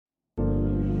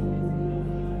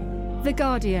The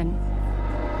Guardian.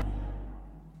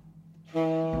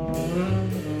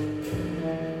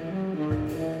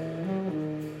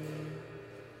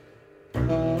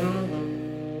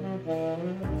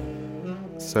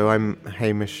 So I'm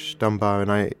Hamish Dunbar,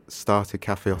 and I started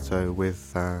Cafe Oto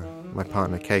with my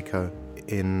partner Keiko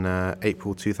in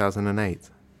April 2008.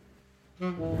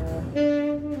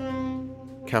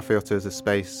 Cafe Oto is a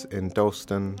space in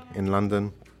Dalston in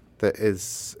London that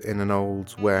is in an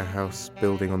old warehouse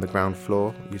building on the ground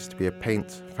floor. It used to be a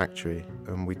paint factory,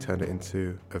 and we turned it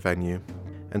into a venue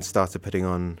and started putting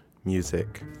on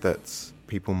music that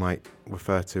people might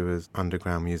refer to as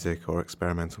underground music or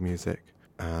experimental music.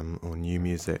 Or new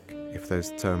music, if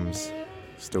those terms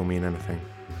still mean anything.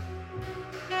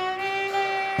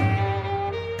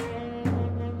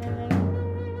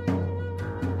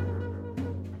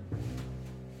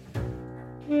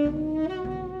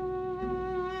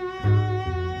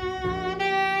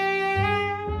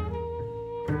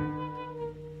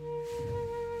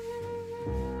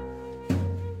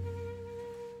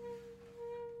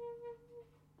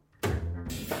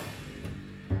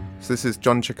 So this is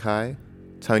John Chakai,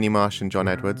 Tony Marsh and John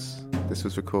Edwards. This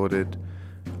was recorded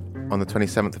on the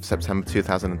 27th of September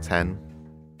 2010.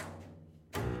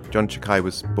 John Chakai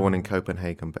was born in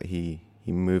Copenhagen, but he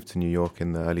moved to New York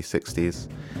in the early 60s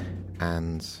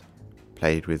and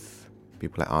played with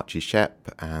people like Archie Shepp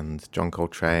and John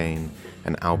Coltrane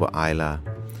and Albert Ayler.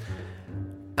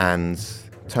 And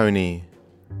Tony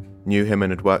knew him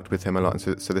and had worked with him a lot.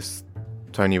 And so this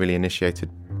Tony really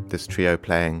initiated this trio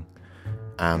playing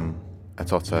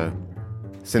at Oto.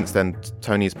 Since then,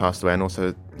 Tony's passed away, and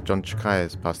also John Chakai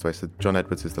has passed away, so John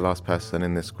Edwards is the last person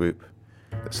in this group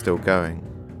that's still going.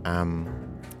 I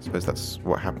suppose that's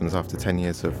what happens after 10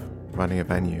 years of running a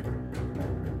venue.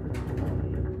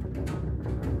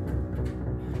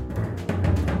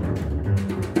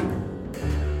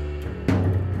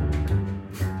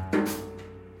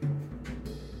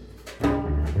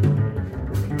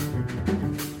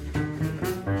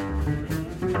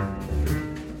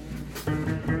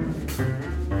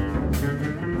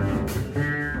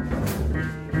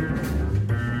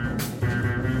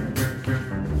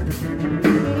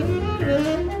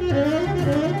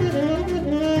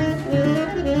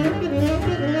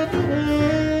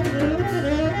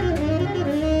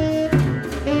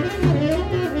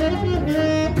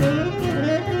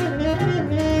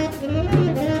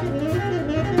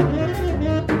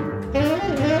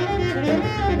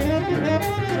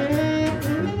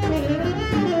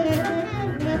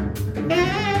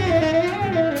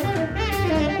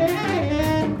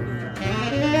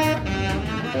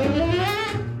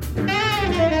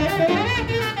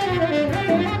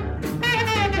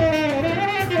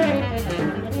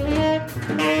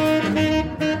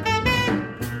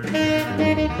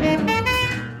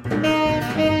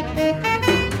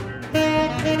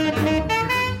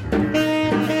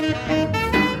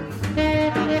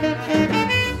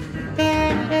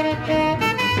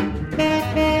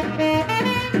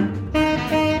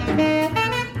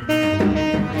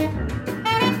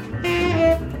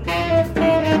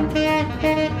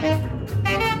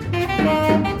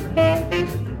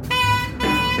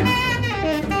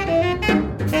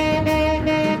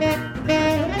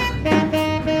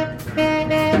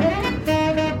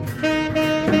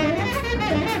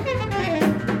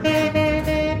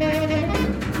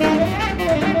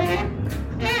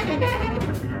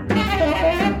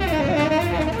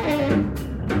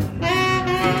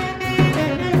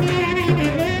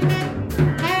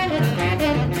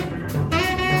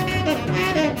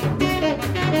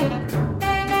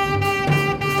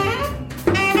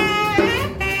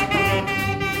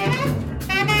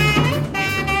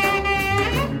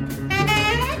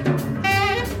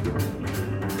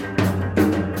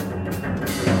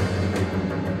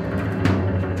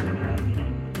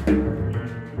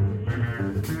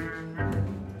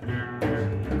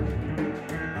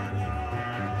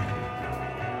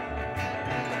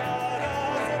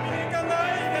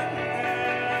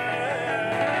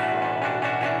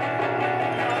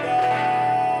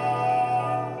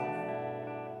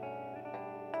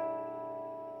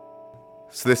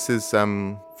 So this is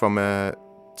from a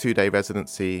 2-day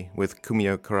residency with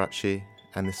Kumio Karachi,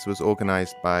 and this was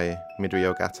organised by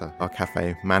Midori Ogata, our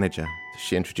cafe manager.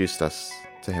 She introduced us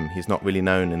to him. He's not really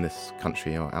known in this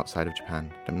country or outside of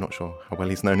Japan. I'm not sure how well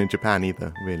he's known in Japan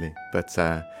either, really. But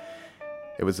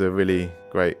it was a really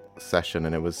great session,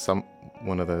 and it was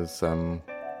one of those kind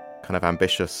of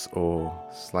ambitious or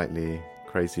slightly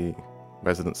crazy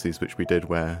residencies which we did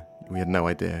where we had no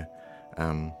idea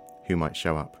who might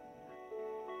show up.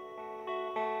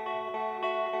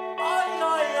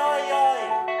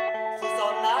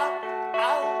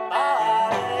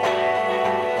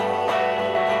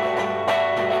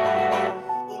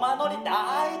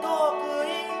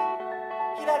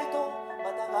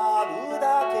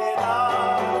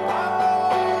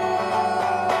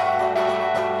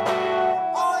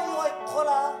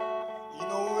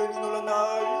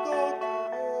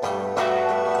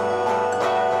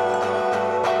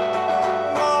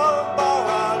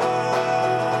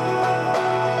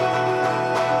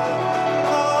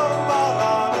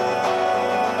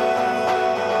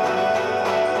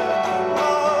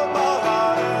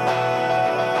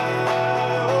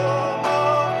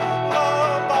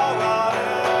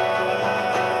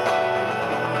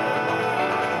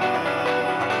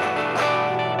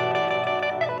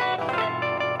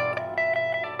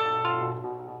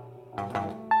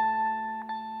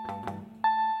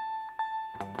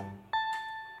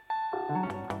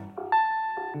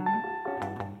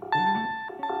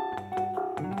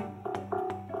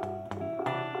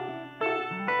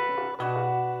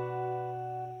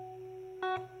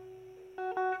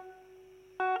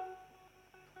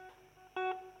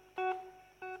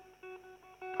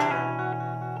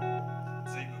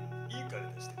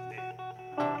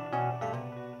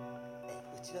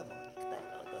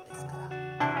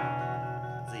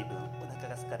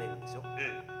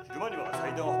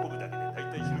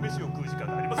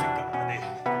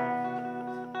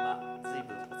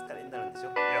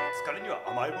 疲れには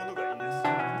甘いものがいいんです。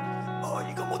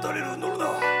胃がもたれる。乗るな。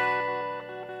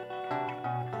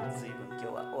随分今日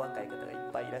はお若い方がいっ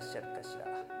ぱいいらっしゃるかしら。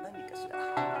何かしら。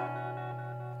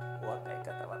お若い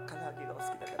方は唐揚げがお好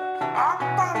きだから。アン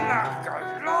パンなんかい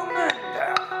らねえんだ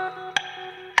よ。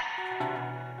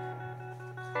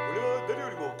俺は誰よ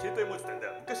りも携帯持ちたんだ。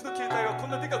昔の携帯はこ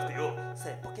んなでかくてよ。そ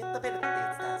れポケットベルトって言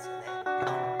ってたんですよね。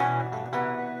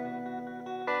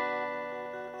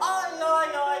おいおいお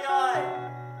いおい、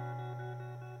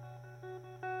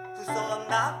不遜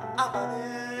な暴れ。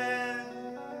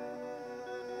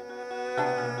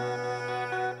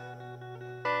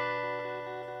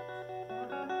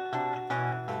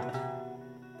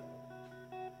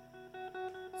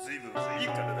随分いい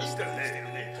体してるね。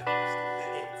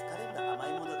疲れるの甘い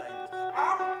ものがいい。ア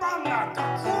ンパンなんか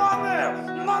食わね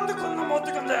えよ。なんでこんな持っ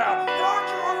てくんだよ。わ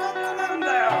けわかってねえんだ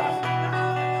よ。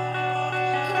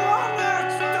食わねえっ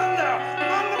つってんだよ。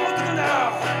なんで持ってくんだよ。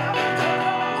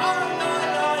おいお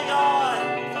いおいおい、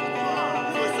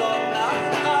不遜な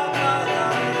暴れ。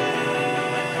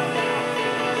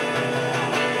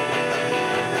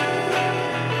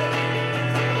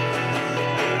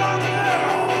なんでよ。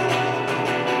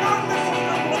なんでこん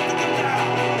な持ってくんだよ。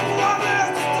食わねえ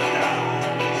っつってんだよ。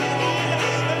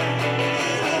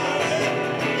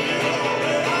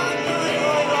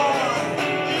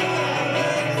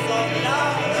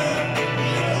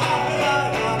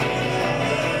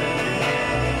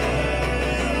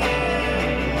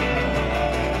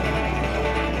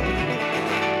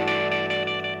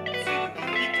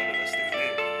いい体してるね。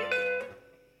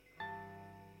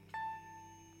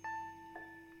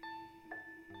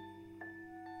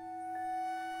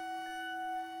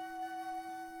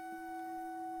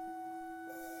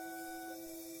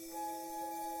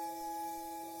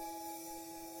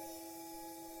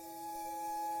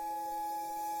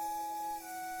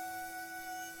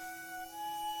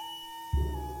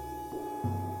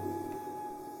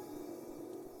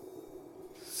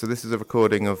So this is a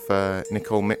recording of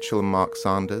Nicole Mitchell and Mark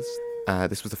Sanders.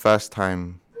 This was the first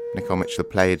time Nicole Mitchell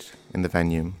played in the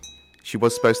venue. She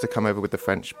was supposed to come over with the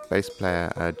French bass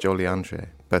player Jolie Andre,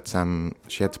 but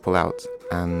she had to pull out,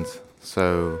 and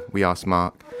so we asked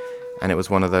Mark, and it was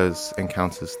one of those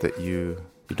encounters that you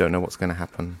don't know what's going to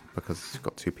happen, because you've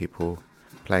got two people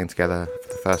playing together for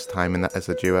the first time in that as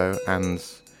a duo, and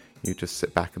you just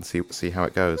sit back and see how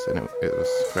it goes, and it was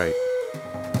great.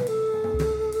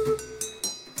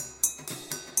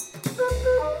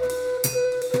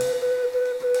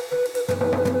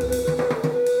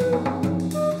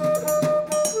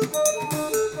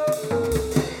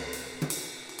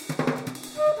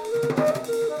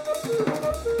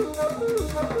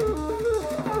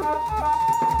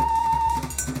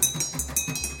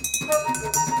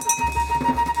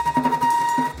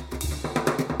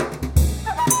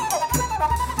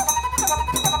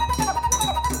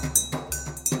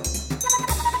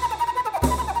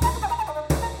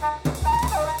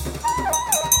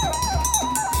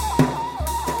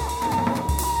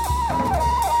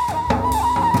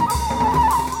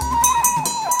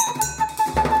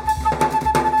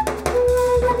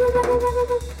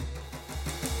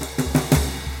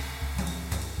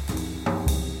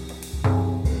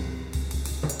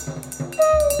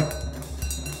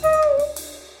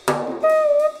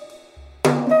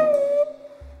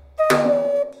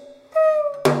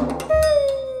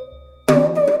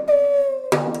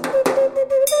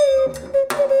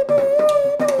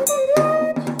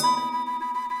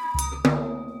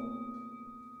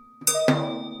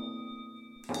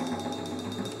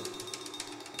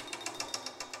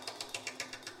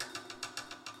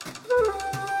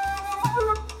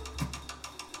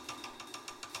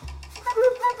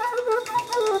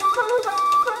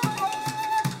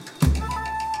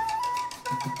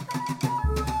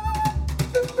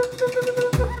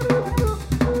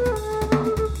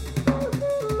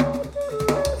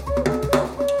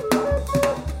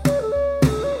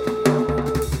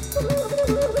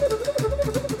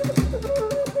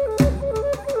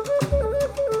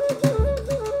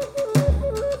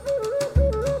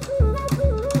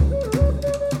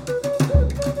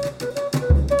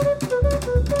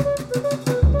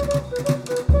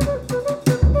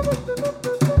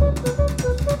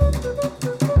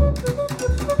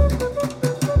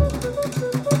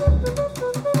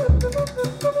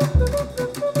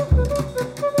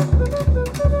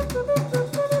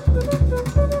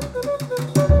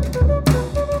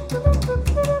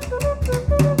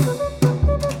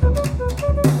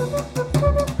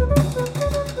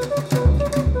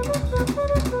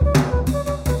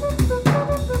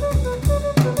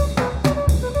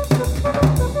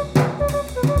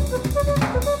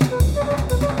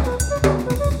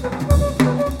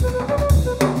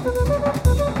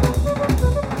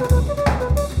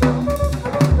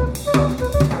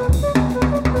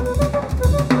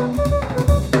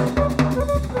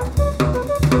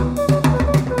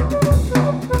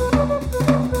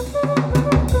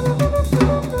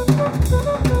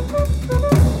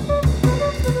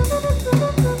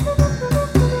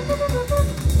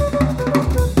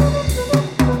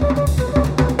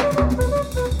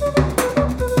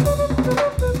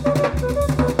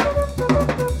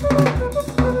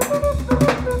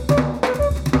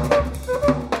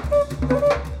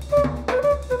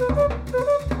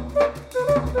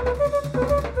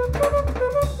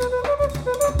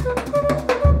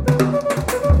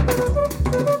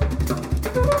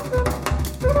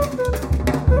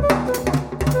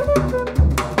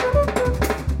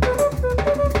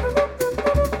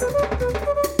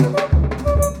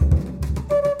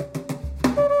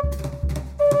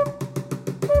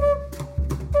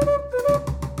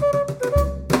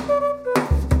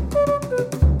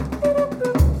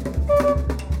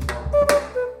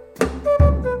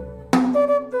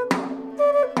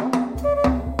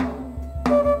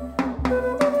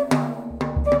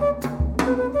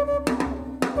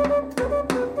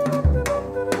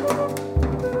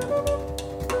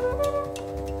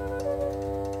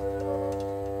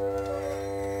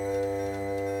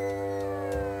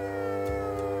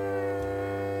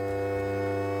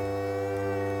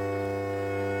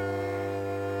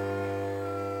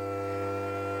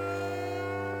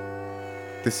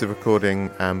 This is a recording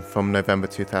from November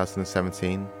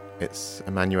 2017. It's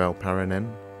Emmanuelle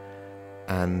Paranin,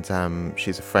 and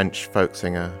she's a French folk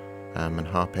singer and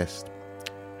harpist,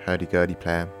 hurdy-gurdy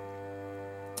player.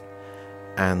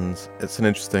 And it's an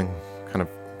interesting kind of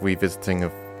revisiting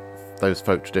of those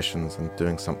folk traditions and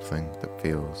doing something that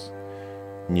feels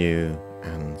new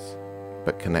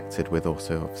but connected with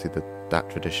also obviously that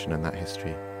tradition and that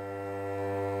history.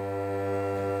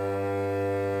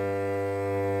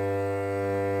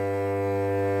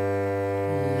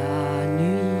 La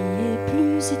nuit est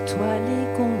plus étoilée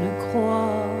qu'on ne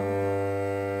croit.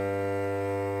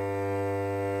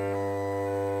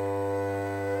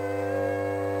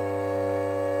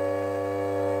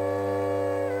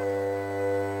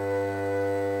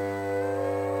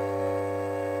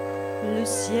 Le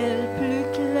ciel plus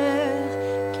clair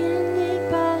qu'il n'y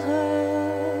paraît.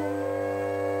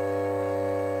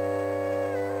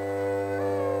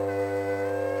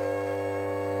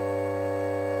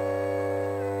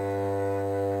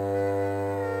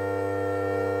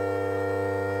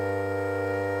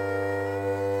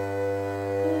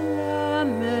 La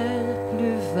mer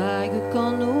plus vague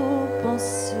qu'en nos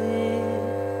pensées.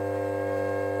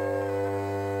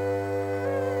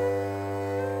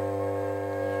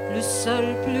 Le sol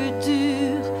plus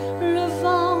dur, le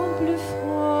vent plus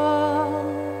froid.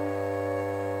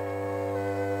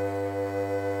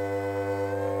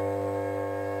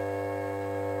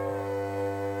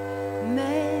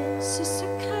 Mais ce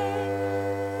secret,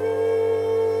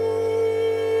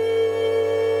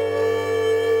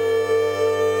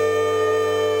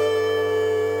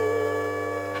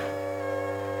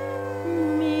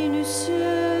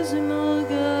 minutieusement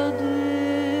gardé.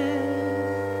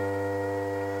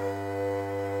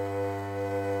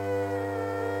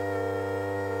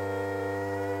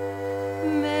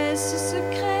 Mais ce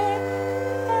secret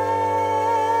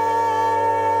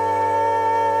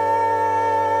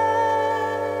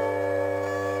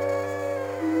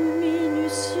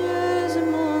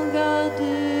minutieusement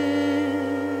gardé.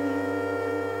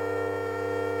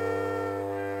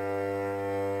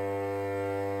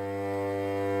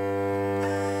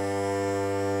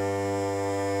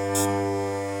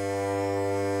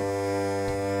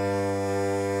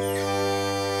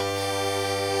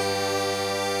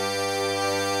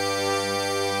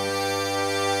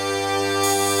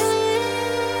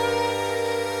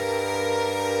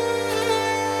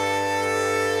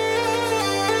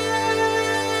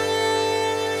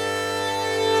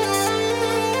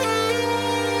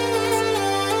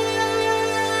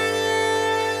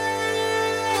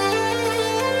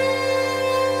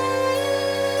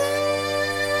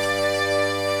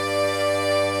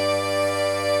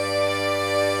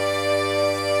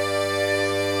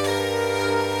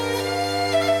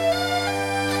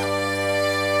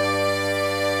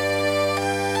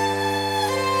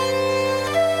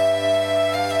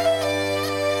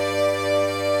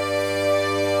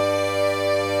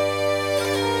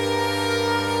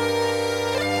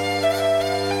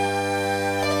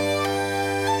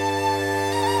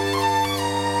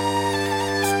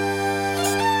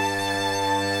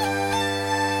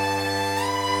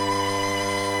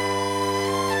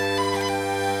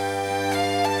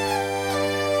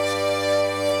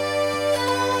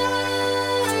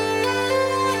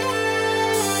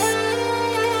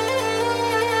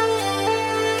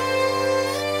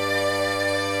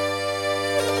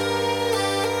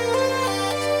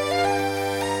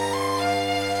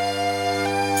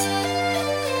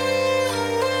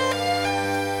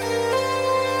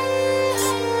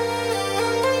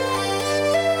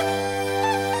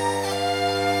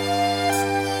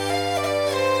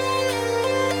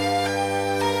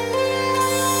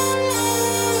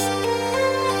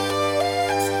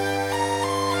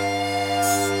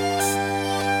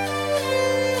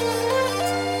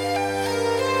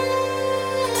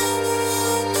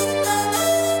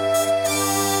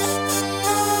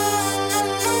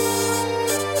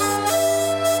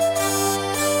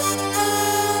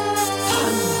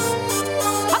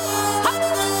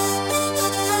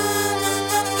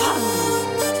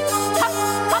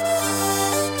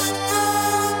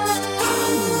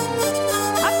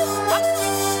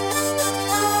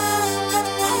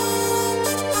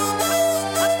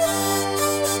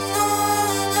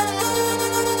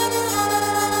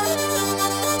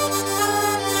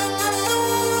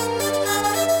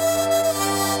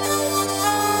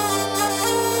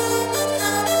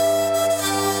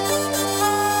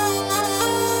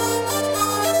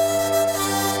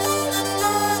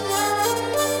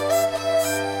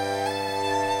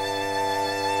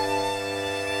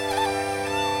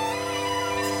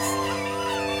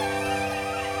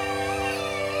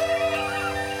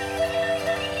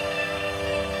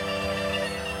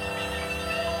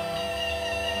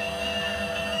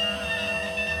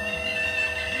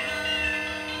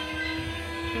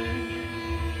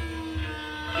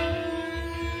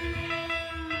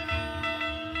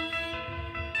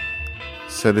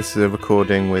 So this is a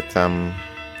recording with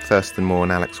Thurston Moore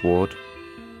and Alex Ward.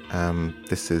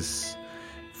 This is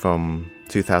from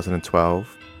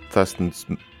 2012. Thurston's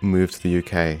moved to the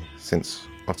UK since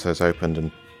Oto's opened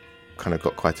and kind of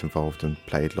got quite involved and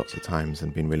played lots of times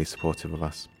and been really supportive of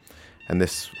us. And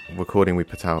this recording we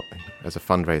put out as a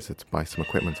fundraiser to buy some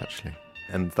equipment, actually.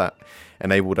 And that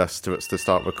enabled us to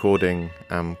start recording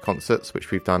concerts, which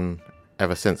we've done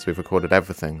ever since. We've recorded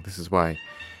everything. This is why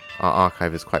our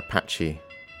archive is quite patchy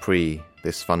pre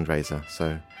this fundraiser.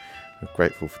 So we're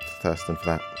grateful to Thurston for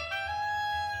that.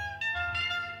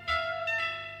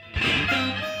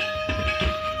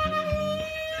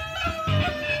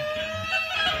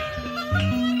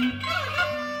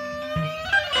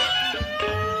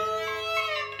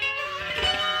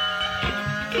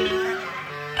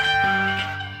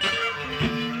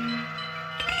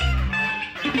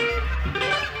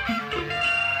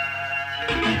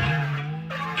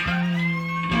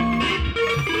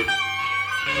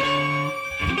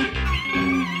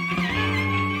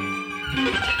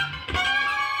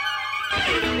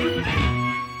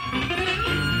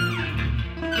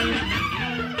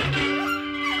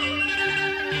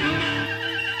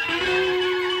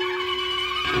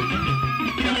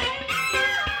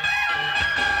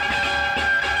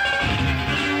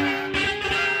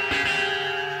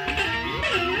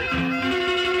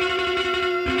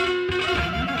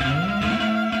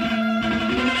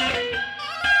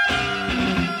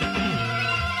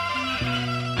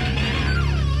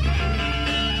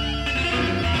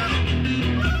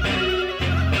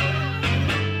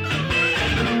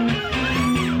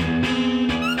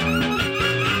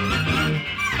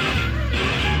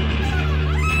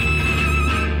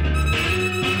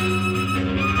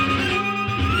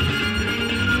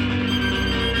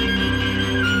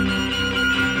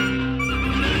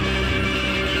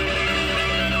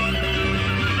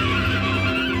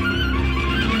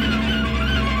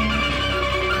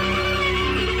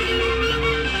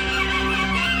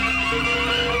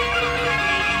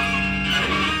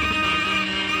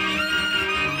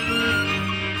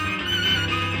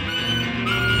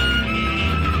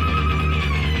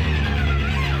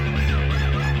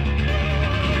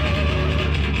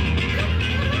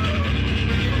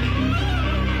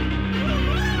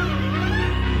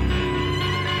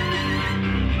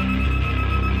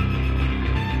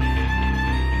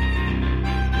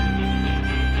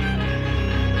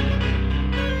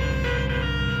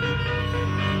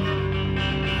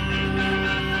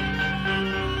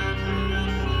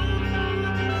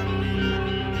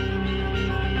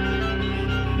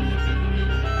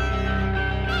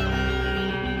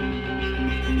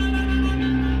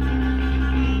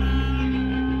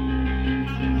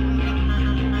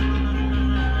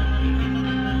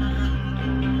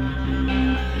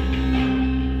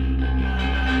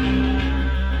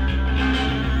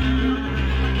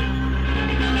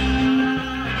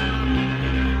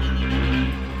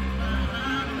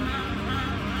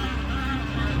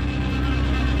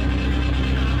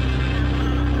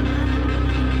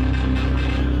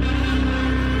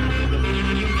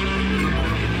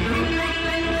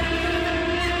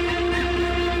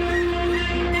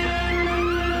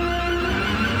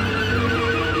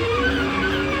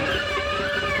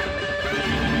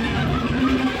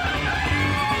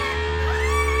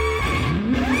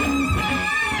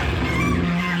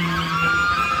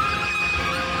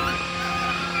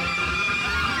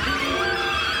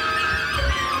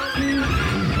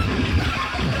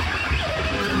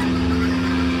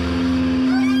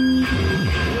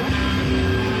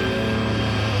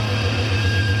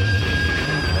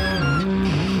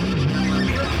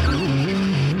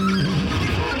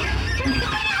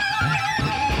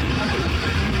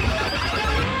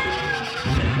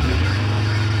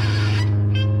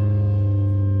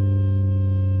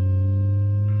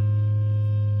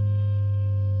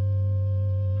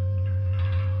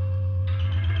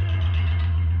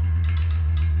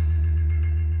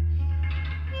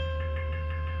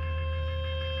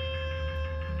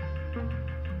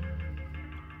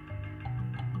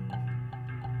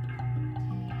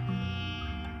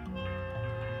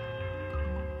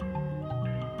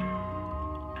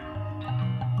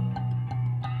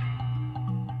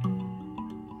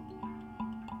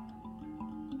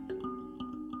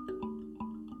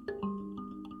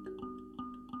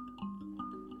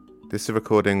 This is a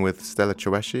recording with Stella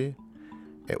Chaweshi.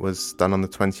 It was done on the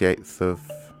 28th of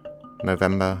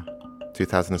November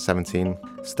 2017.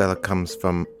 Stella comes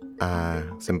from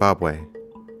Zimbabwe,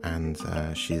 and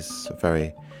she's a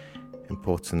very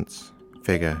important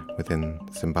figure within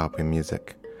Zimbabwean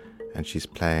music, and she's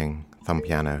playing thumb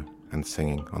piano and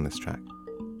singing on this track.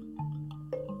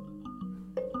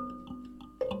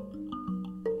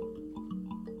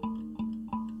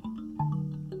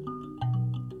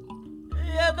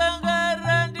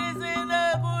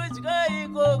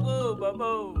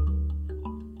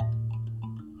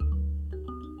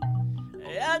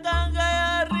 yakanga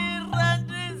yarira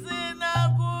ndisina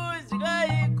kudya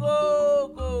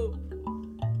ikoko.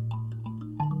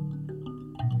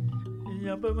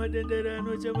 Nyamba madendera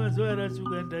anocha mazuva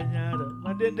aratsuka ndanyara.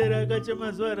 Madendera akacha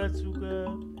mazuva aratsuka.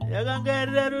 Yakanga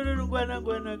yarira rurungwana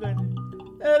kani.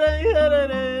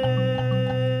 Erere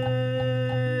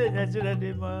nyachira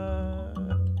dema.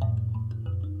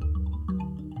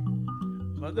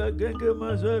 Makagenge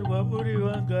mazvarwa muri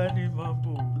vangani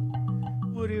mambo.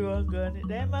 Muri vangani.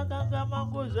 Dai makanga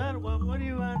mangozvarwa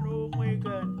muri vanhu umwe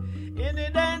kani. Ini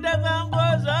dai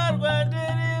ndakangozvarwa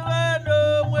ndiri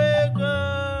vanhu umwe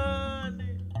kani.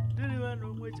 Ndiri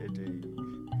vanhu umwe chete.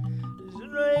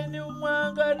 Zvino ini umwe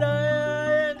angadai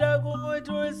aenda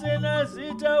kumuti usina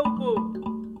zita uko.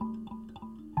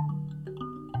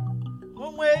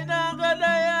 Mumwe ina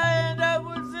angadai aenda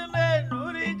kutsime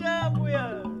nhuri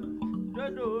kambuya.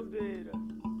 Ndohombera.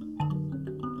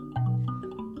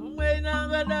 Mumwe ina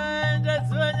angadai aenda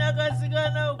dziva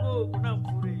nyakasikana uko kuna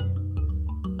mvure.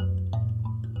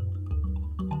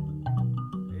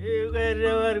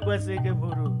 Ukaerera vari kwaseke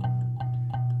mhuru.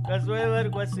 Kazwai vari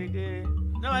kwaseke.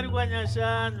 Navari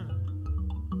kwanyashanu.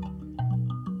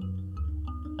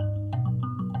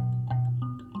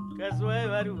 Kazwai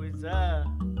vari hwedza.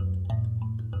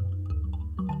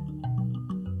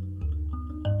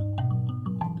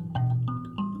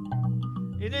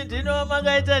 Ini ndino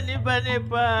makaita nimba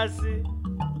nepasi.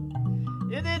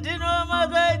 Ini ndino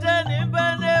makaita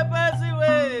nimba nepasi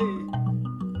we.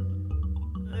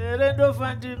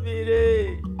 Rendofa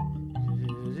ndimire.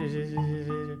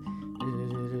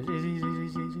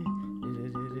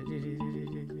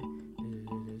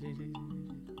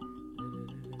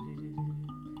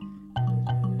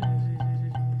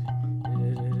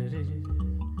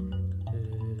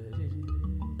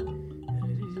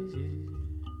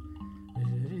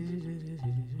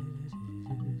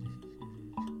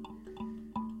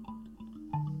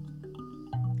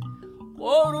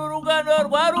 Orurungano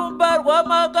rwarumba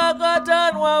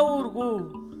rwamakakatanwa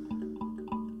urwu.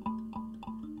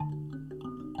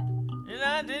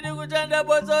 Ina ndini kutanda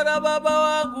botsora baba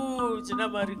wangu china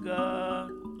marika.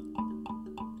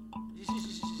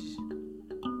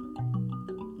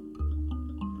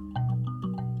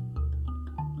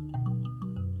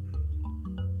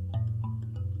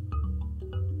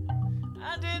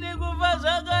 Andini kufa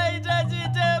zvakaita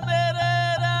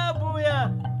chitemerera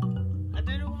mbuya.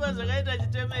 Zvakaita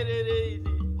chitemerere ini.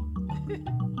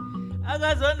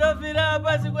 Akazondofira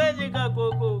pasi kwenyika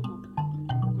kokoko.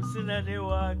 Kusina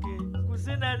newake.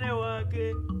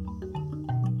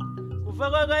 Kufa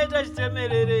kwakaita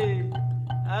chitemerere.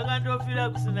 Akandofira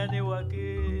kusina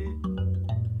newake.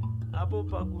 Apo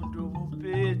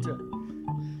pakundomupeta.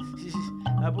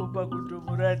 Apo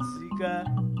pakundomuradzika.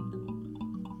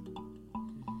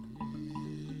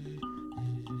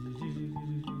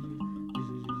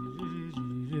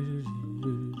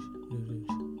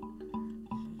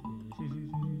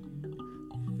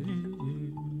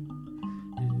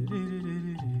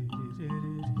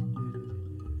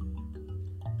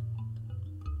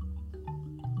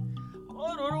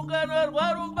 Orurungano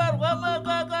rwarumba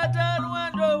rwamakakatanwa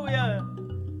ndouya.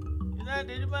 Ina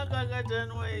ndiri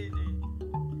makakatanwa ini.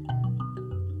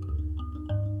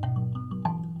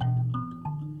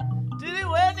 Tiri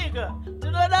wenika.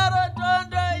 Tinodaro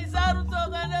tondo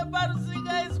isarutsoka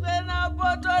neparusika iswe napo.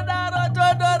 Todaro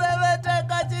tondo revete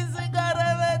kachisika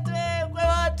revete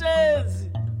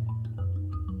kwevatezi.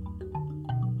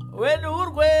 Wenu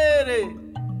urwere.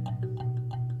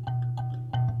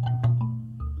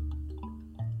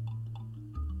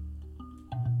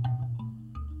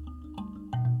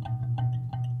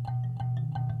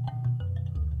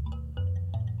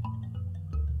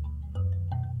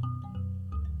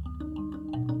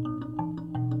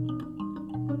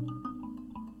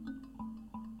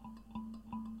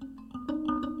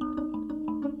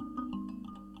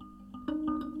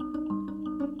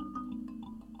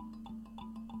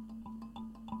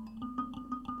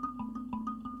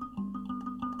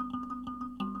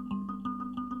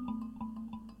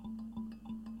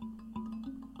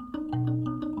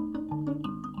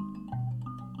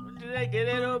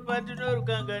 Gerero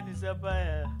pandinorukanganisa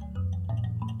paya.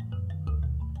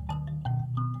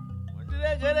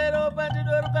 Mundiregerero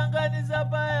pandinorukanganisa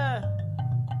paya.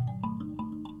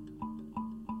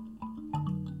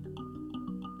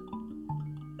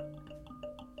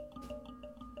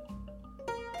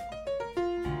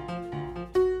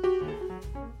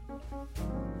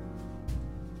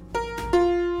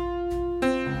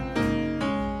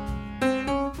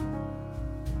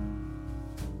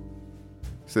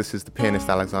 So this is the pianist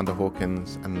Alexander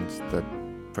Hawkins and the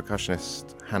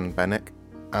percussionist Han Bennick.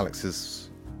 Alex is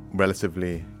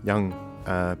relatively young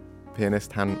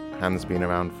pianist. Han's been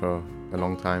around for a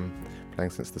long time,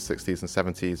 playing since the 60s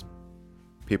and 70s.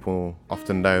 People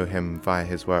often know him via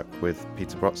his work with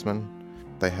Peter Brotzmann.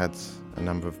 They had a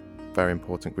number of very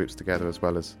important groups together, as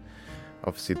well as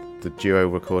obviously the duo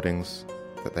recordings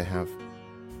that they have.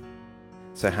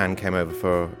 So Han came over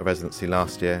for a residency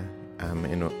last year,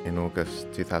 in August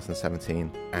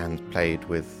 2017, and played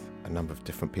with a number of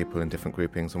different people in different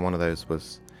groupings, and one of those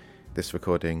was this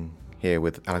recording here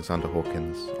with Alexander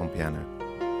Hawkins on piano.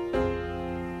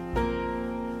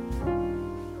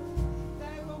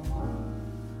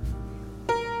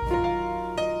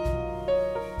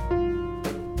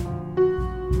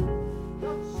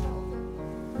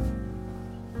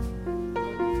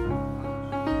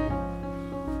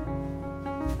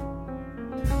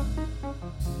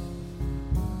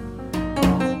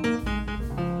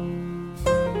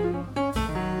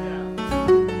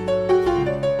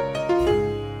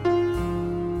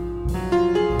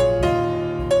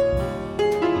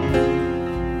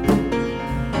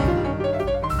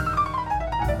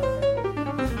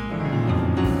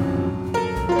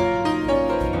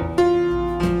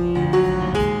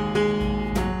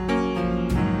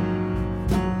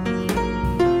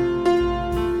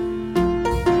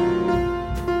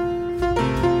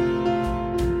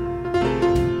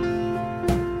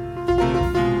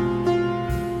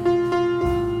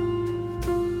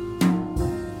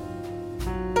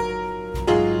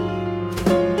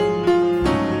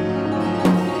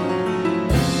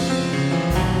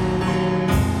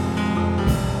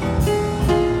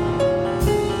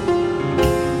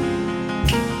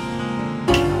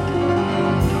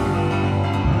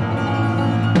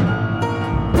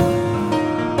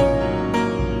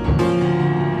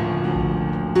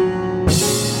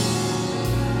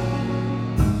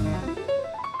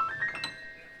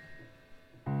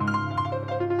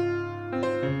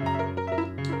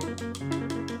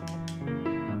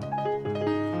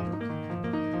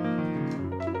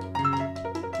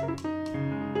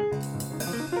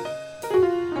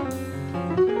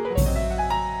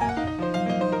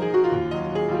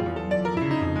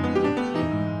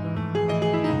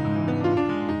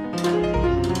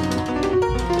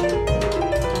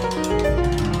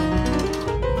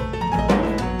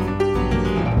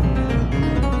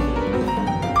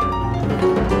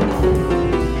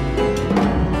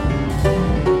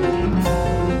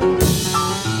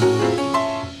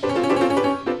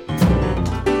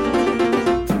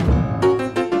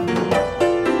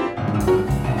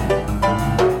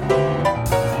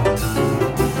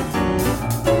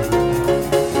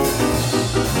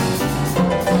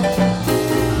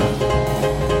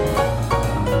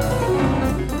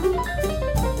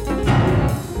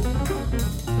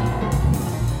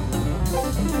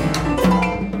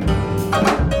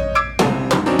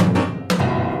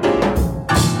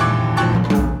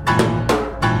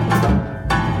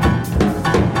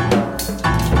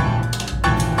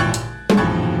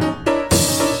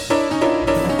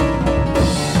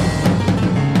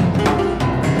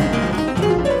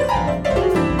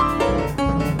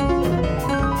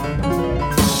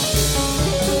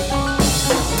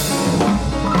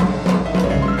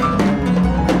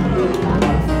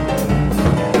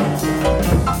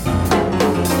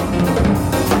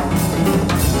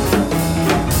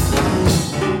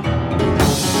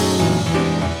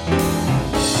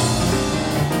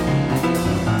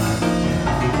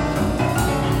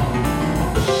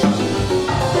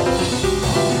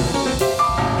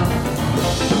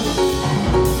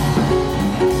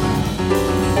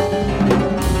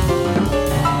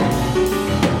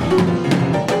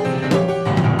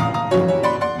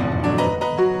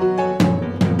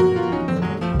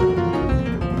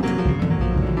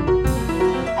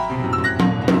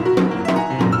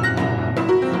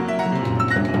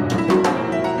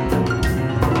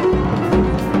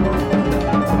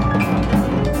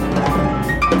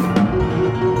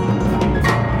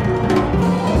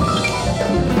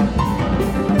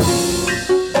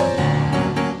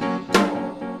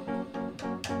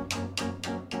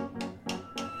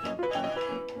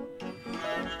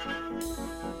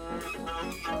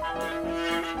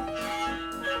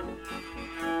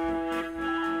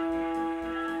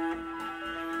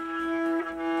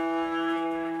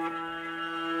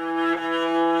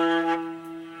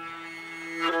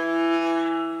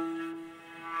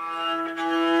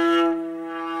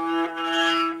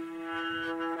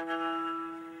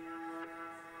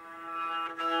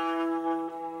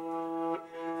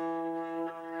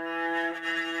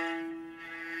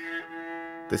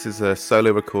 This is a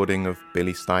solo recording of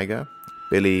Billy Steiger.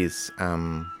 Billy's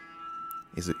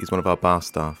he's one of our bar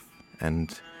staff,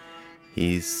 and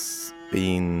he's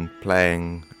been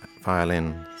playing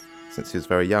violin since he was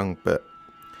very young, but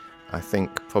I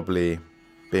think probably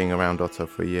being around Oto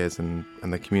for years and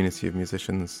the community of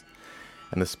musicians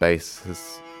and the space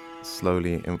has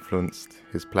slowly influenced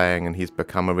his playing, and he's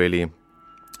become a really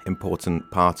important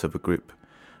part of a group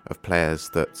of players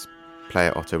that play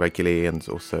at Oto regularly and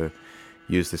also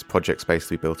use this project space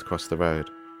we built across the road.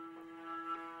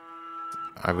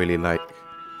 I really like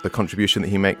the contribution that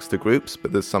he makes to groups,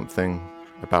 but there's something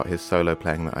about his solo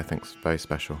playing that I think is very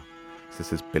special. So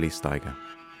this is Billy Steiger.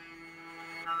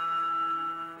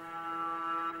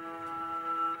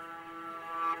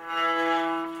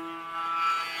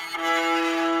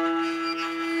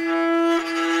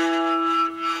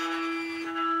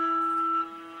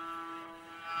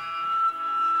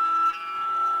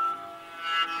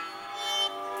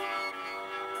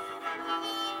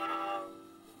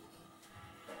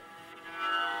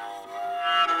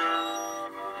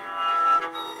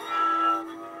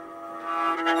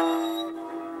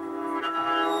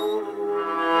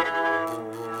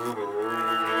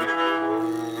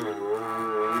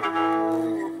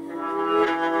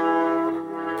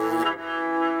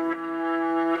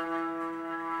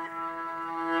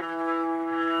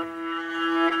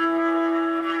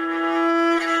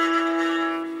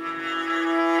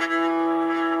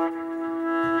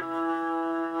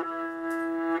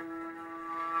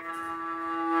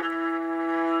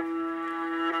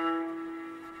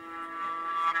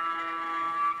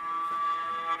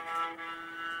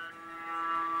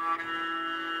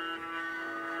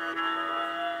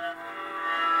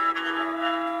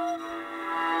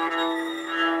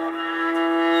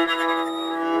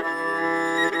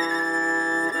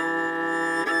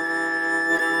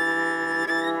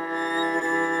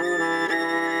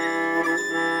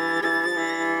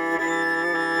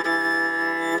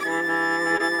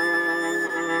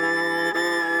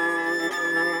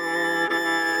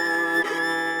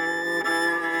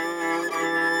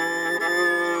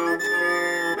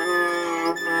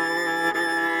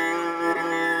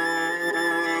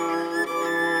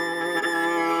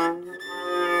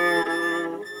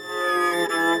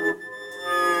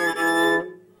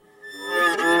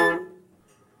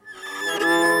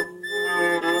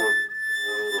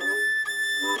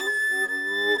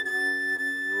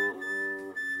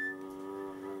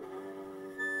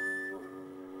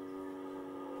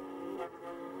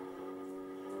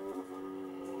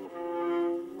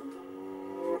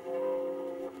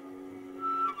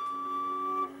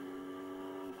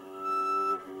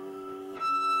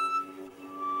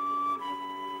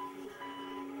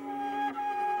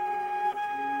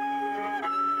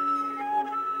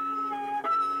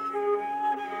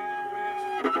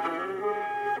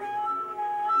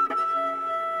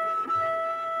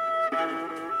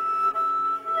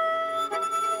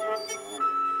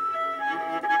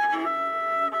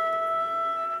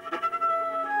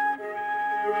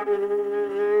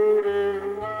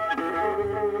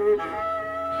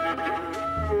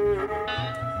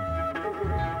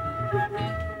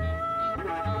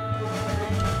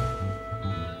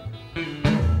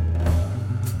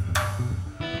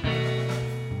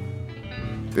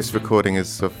 This recording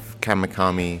is of Cam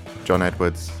McCarmy, John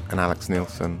Edwards and Alex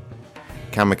Nielsen.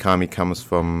 Cam McCarmy comes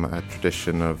from a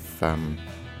tradition of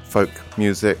folk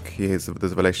music. There's a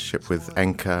relationship with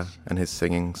Enka and his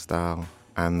singing style,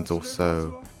 and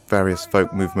also various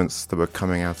folk movements that were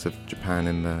coming out of Japan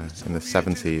in the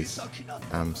 70s.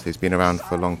 So he's been around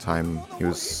for a long time. He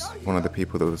was one of the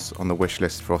people that was on the wish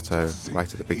list for Oto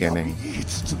right at the beginning.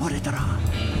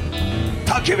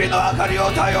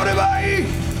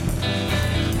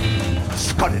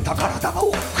 疲れた体が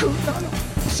億劫なら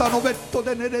草のベッド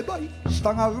で寝ればいい。従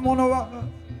う者は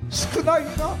少ない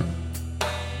が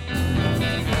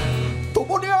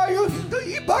共に歩ん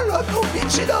で茨の道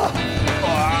だ。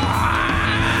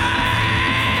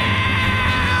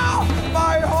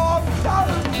My hometown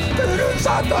ふる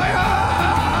さとや。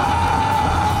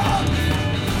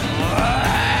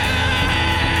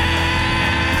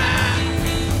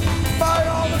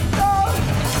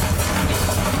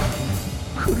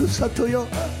ふるさとよ。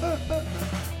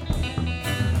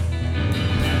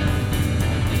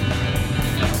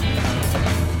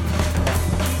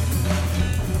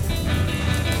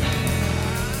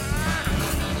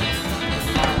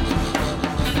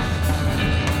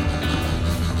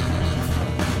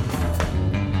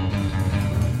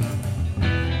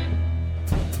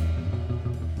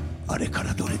あれか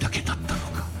らどれだけ経ったのか。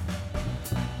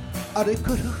あれ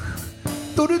から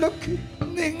どれだけ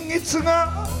年月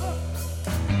が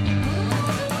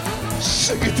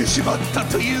過ぎてしまった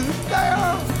というんだよ。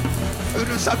ふ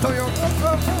るさとよ。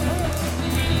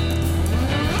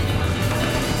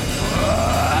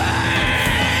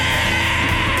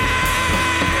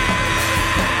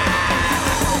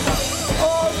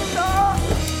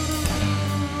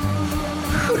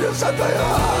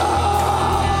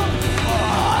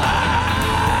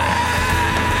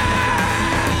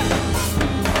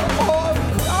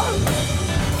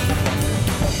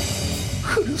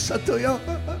里よ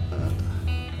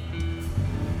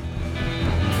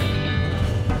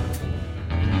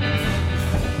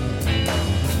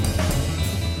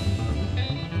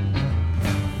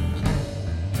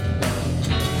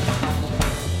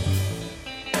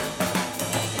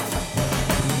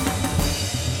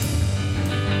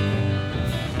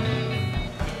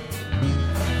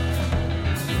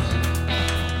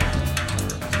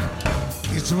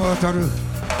いつも渡る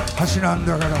橋なん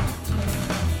だから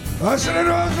忘れる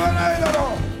はずはないだ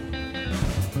ろ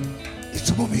う。い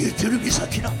つも見えてる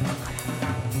岬なんだか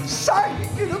ら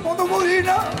遮るものもいない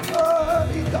だろ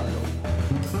う。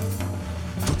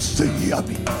突然闇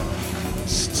に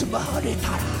包まれ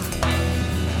たら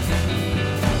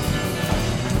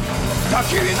焚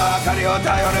き火の明かりを頼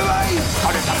ればいい。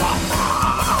晴れたか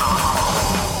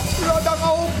体が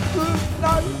多くな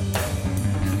る。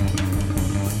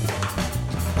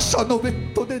草のベ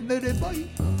ッドで寝ればいい。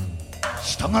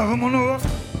従う者は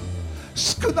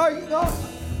少ないが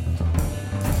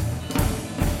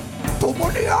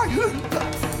共に歩んだ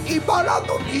茨の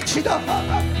道だ。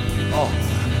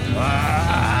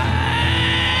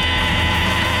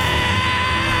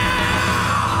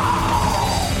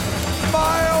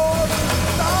前を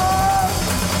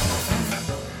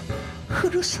ふ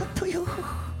るさとよ。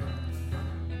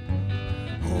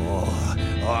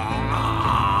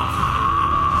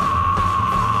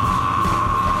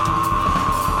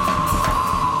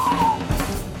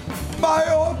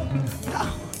前を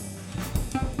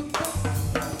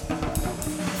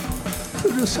ふ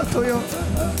るさとよ。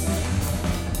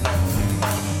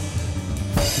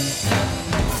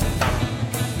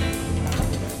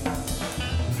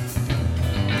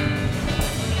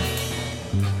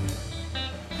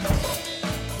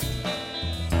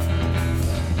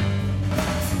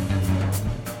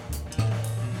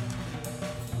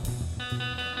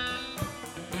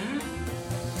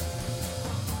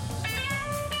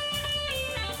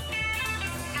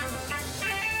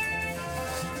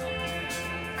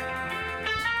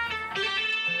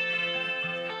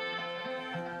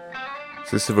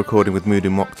So this is a recording with Mudu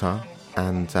Mokhtar,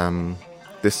 and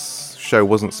this show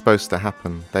wasn't supposed to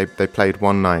happen. They played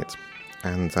one night,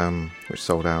 and which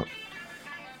sold out,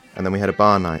 and then we had a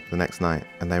bar night the next night,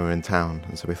 and they were in town,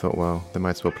 and so we thought, well, they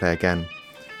might as well play again,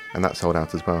 and that sold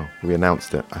out as well. We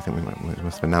announced it. I think we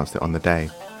must have announced it on the day.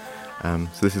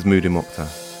 So this is Mudu Mokhtar.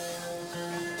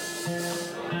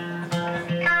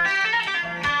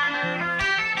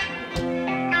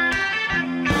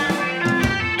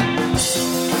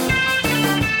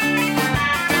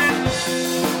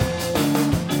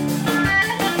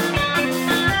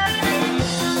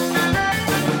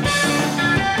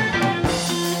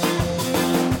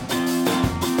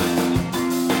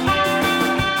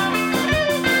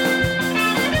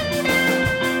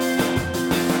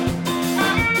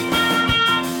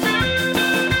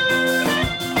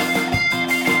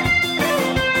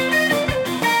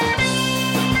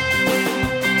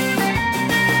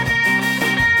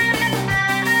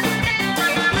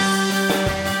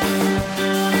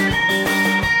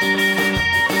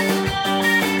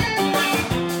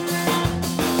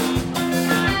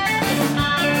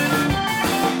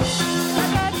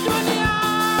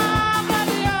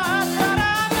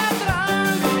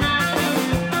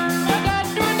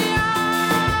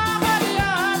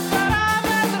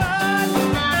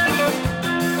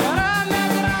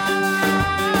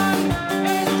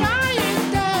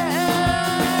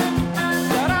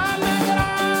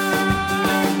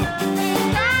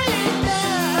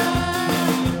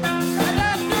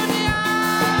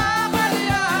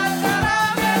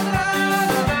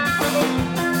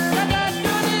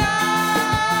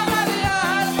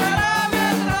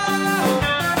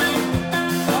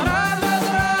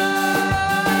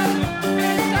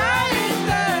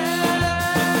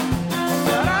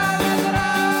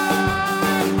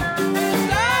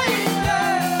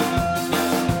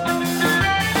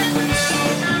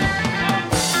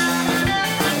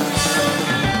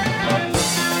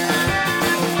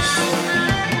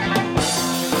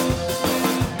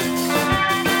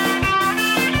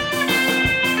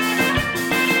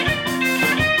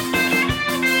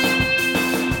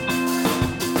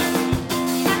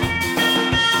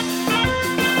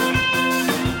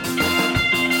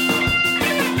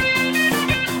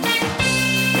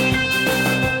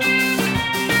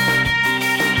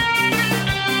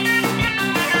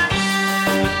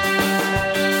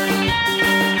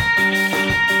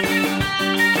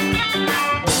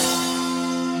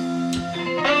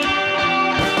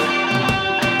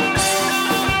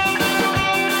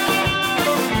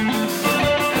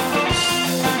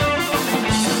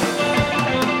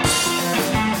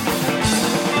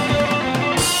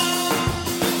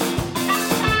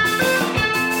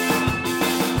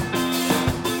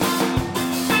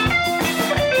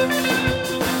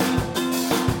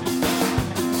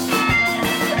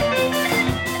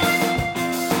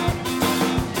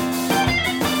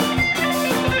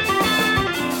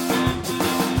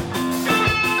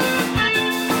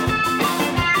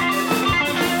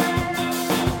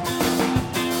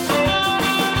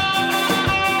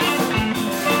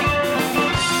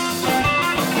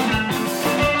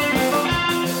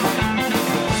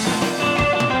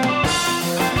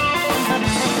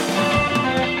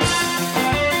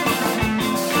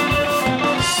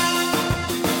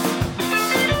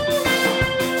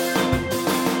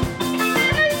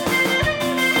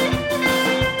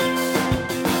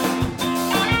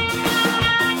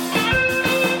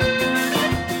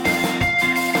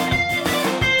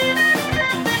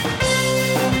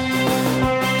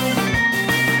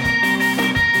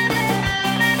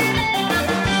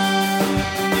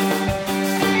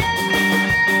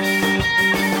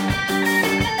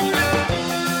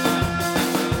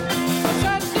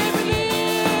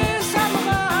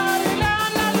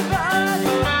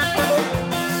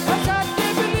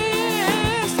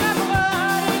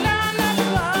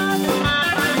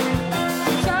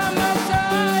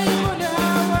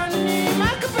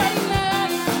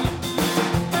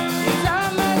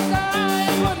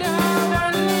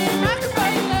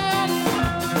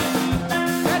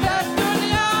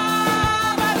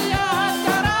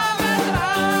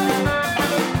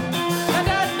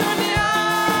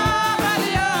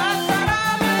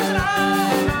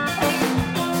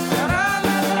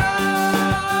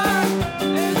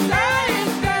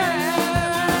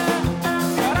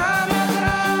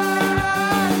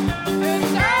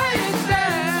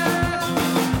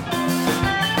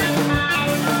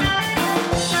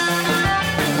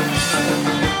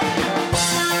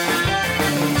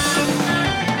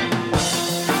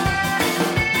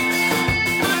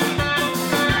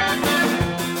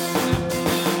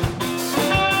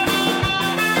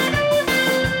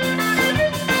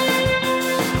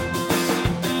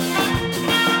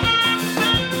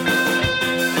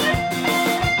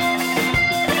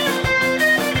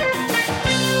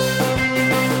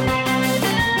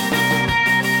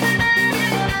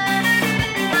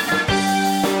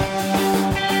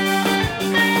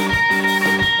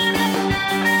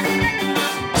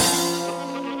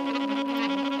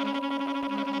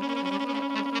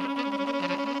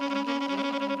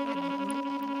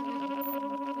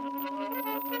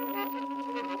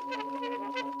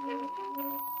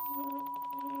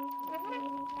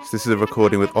 So this is a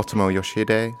recording with Otomo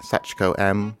Yoshide, Sachiko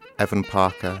M, Evan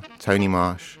Parker, Tony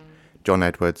Marsh, John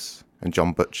Edwards, and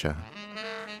John Butcher.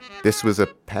 This was a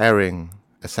pairing,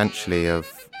 essentially,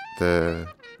 of the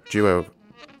duo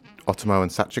Otomo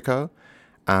and Sachiko,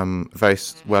 very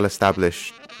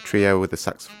well-established trio with the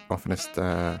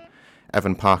saxophonist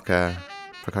Evan Parker,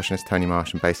 percussionist Tony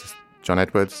Marsh, and bassist John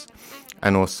Edwards,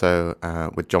 and also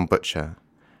with John Butcher.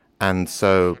 And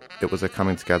so it was a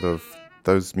coming together of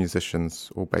those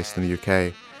musicians, all based in the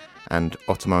UK, and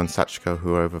Otomo and Sachiko,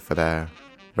 who were over for their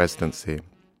residency.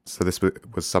 So this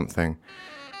was something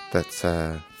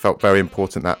that felt very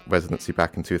important, that residency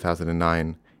back in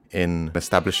 2009, in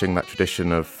establishing that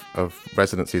tradition of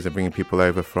residencies and bringing people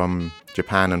over from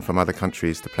Japan and from other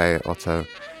countries to play at Oto,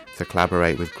 to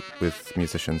collaborate with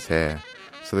musicians here.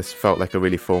 So this felt like a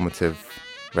really formative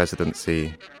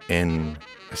residency in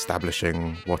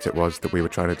establishing what it was that we were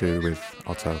trying to do with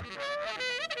Oto.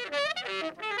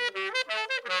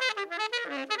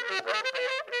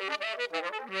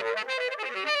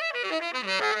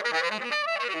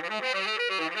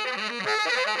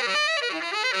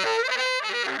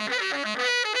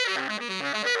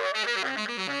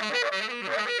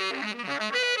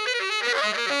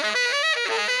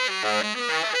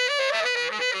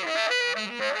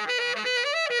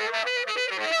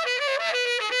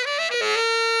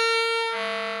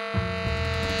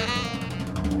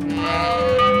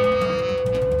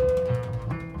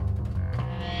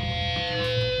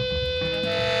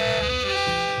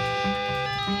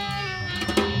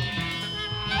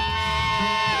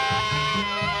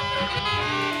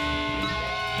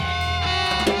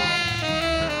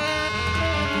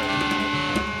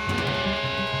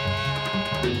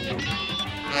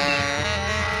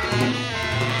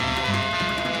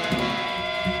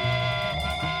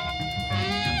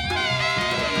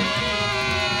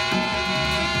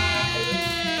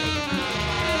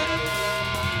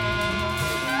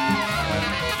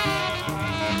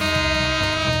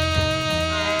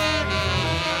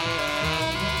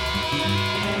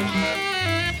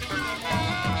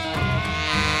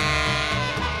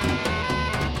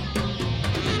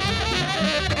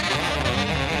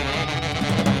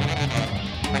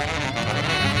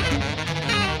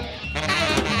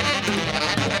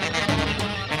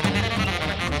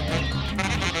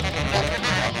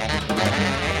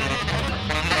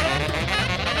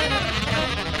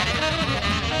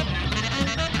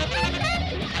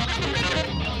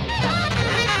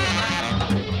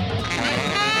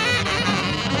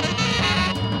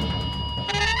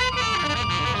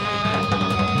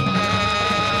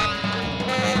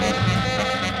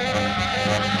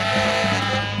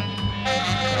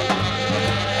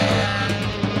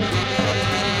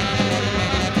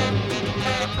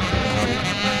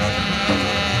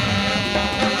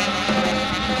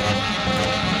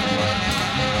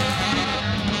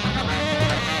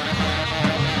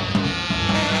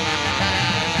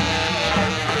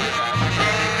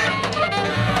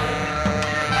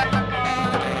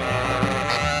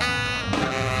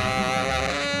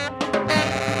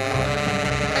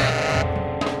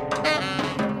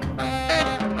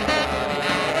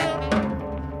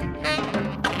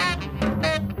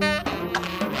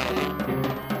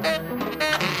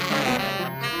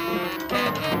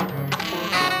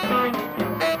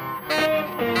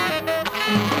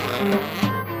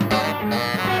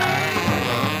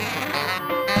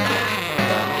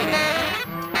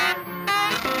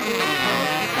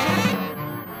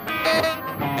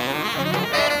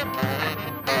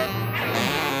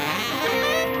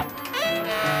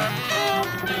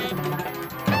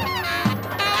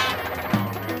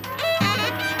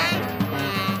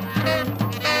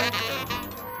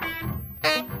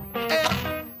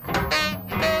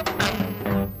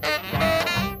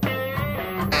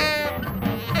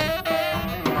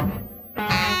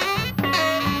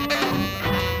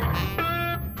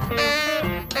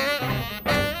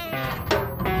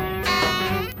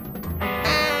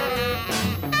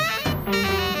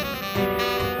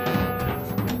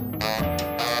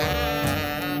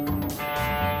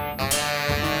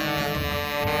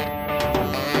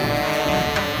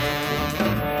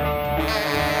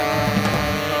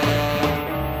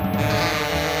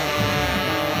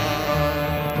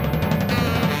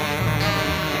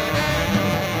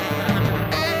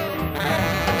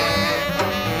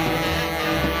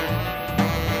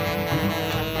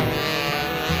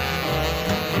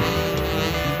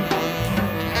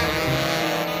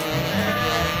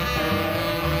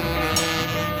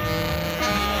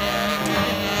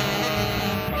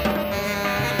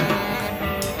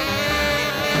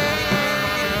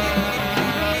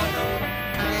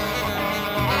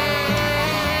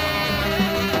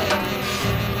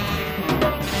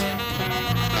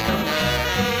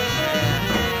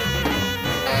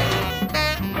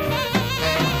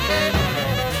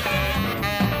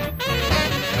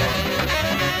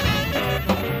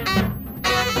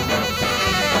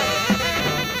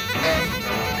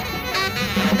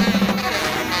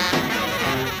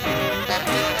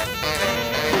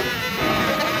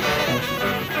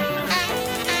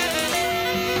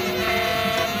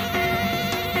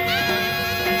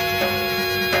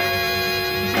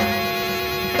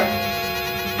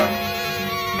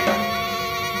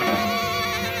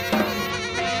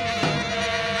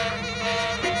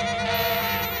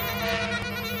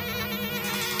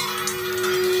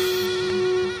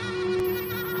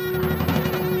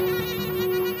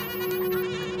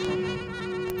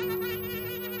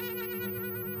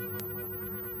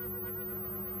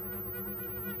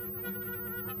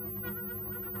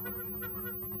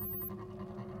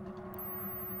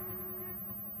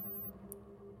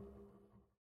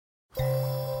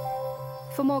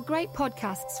 For more great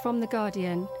podcasts from The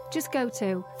Guardian, just go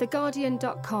to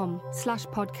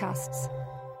theguardian.com/podcasts.